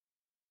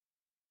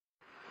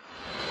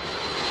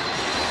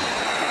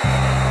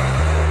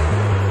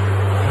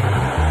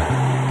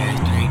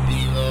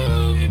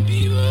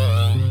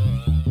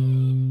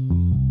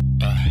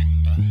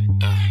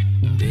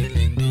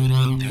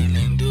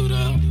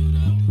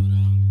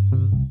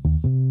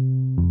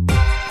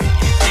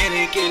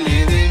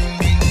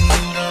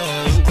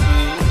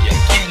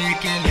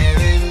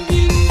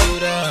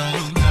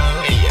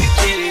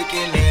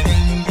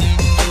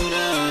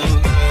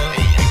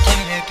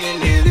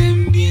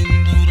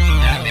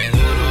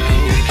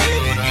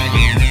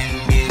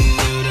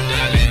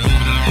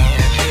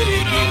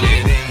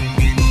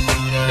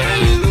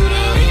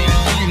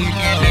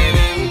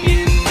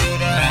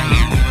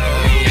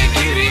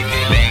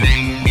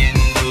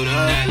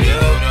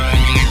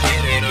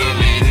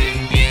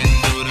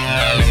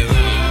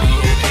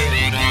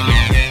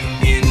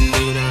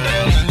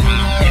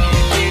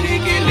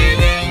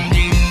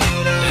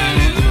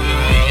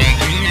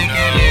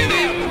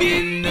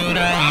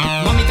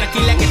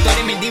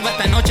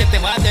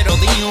pero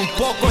di un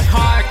poco es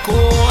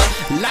hardcore,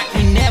 like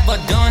we never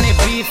done it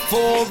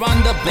before.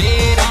 On the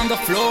bed, on the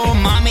floor,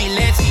 mami,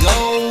 let's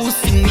go.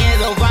 Sin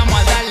miedo, vamos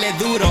a darle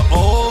duro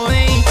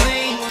hoy.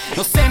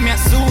 No se me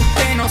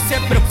asuste, no se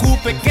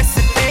preocupe, que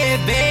se te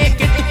ve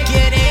que tú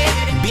quieres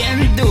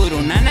bien duro,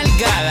 una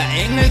nalgada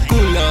en el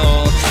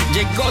culo.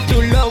 Llegó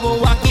tu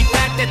lobo a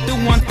quitarte tu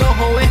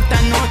antojo.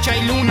 Esta noche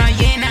hay luna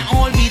llena,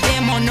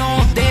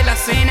 olvidémonos de la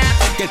cena,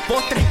 que el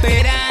postre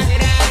espera.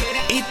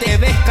 Y te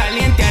ves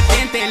caliente,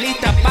 ardiente,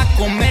 lista pa'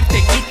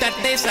 comerte.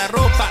 Quítate esa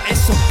ropa,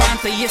 esos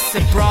panties y ese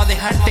bra,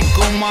 dejarte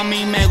como a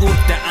mí me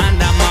gusta.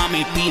 Anda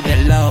mami,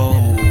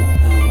 pídelo.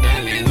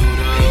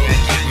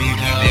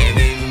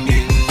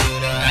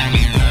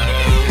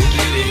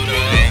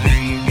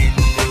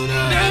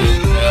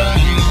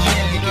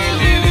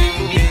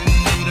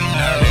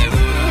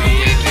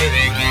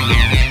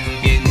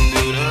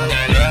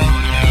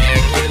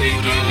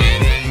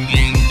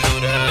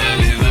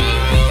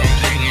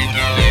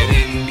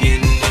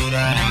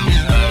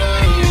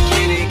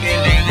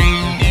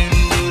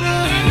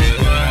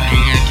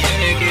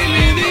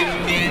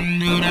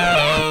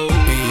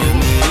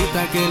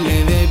 Que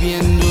le dé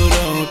bien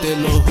duro, te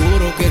lo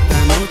juro que esta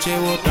noche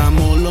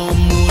botamos los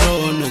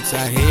muros. No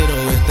exagero,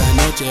 esta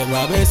noche va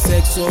a haber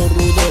sexo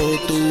rudo.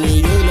 Tú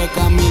y yo y la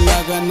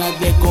Camila, ganas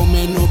de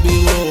comernos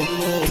vivo.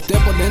 Usted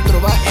por dentro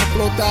va a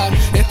explotar,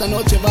 esta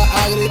noche va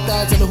a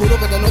gritar. Se lo juro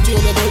que esta noche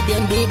yo le doy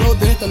bien duro.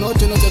 De esta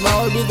noche no se va a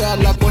olvidar,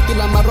 la puesta y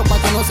la amarro pa'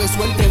 que no se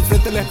suelte.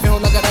 Enfrente del espejo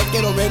la cara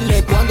quiero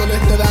verle cuando le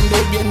esté dando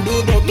bien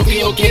duro. Tú que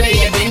yo quiero y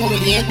es bien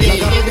obediente. La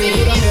agarro bien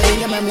dura, me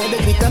orilla, me muerde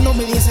gritando,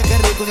 me dice que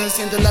rico se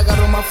siente. La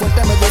agarro más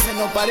fuerte, me dice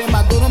no pare,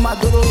 más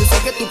duro, yo sé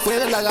que tú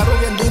puedes. La agarro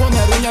bien duro, me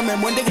arruña, me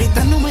muerde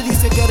gritando, me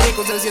dice que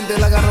rico se siente.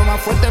 La agarro más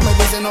fuerte, me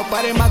dice no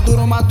pare, más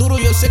duro,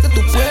 yo sé que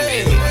tú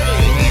puedes.